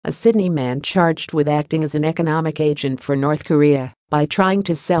A Sydney man charged with acting as an economic agent for North Korea by trying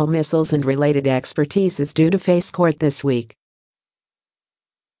to sell missiles and related expertise is due to face court this week.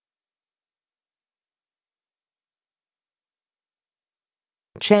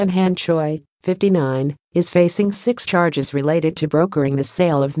 Chan-Han Choi, 59, is facing 6 charges related to brokering the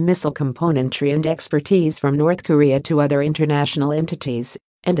sale of missile componentry and expertise from North Korea to other international entities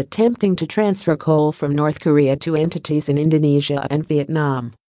and attempting to transfer coal from North Korea to entities in Indonesia and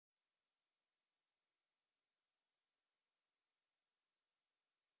Vietnam.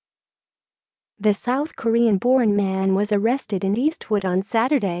 The South Korean-born man was arrested in Eastwood on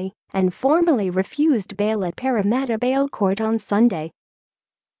Saturday and formally refused bail at Parramatta Bail Court on Sunday.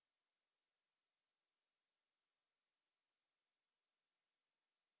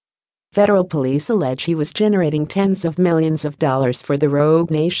 Federal police allege he was generating tens of millions of dollars for the rogue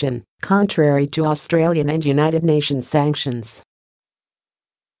nation, contrary to Australian and United Nations sanctions.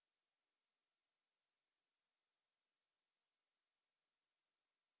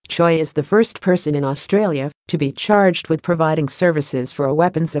 Choi is the first person in Australia to be charged with providing services for a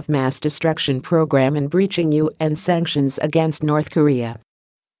weapons of mass destruction program and breaching UN sanctions against North Korea.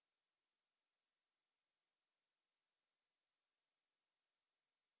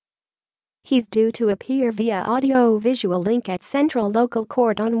 He's due to appear via audio-visual link at Central Local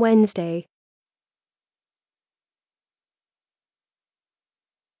Court on Wednesday.